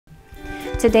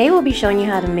Today we'll be showing you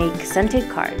how to make scented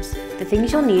cards. The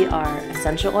things you'll need are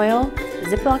essential oil, a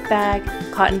Ziploc bag,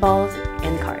 cotton balls,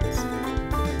 and cards.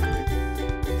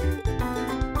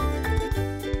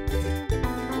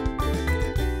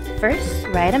 First,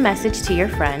 write a message to your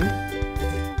friend.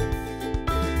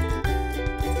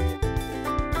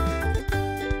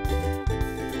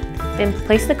 Then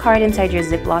place the card inside your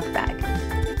Ziploc bag.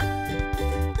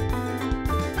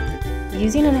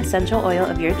 Using an essential oil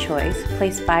of your choice,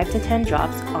 place 5 to 10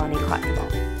 drops on a cotton ball.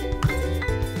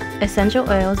 Essential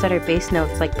oils that are base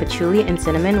notes like patchouli and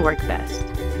cinnamon work best.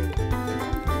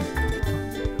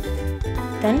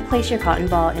 Then place your cotton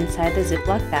ball inside the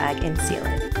Ziploc bag and seal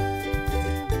it.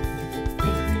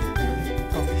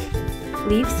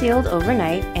 Leave sealed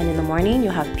overnight, and in the morning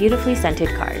you'll have beautifully scented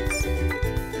cards.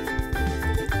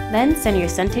 Then send your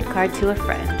scented card to a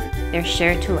friend. They're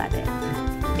sure to love it.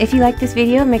 If you like this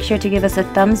video, make sure to give us a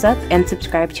thumbs up and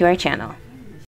subscribe to our channel.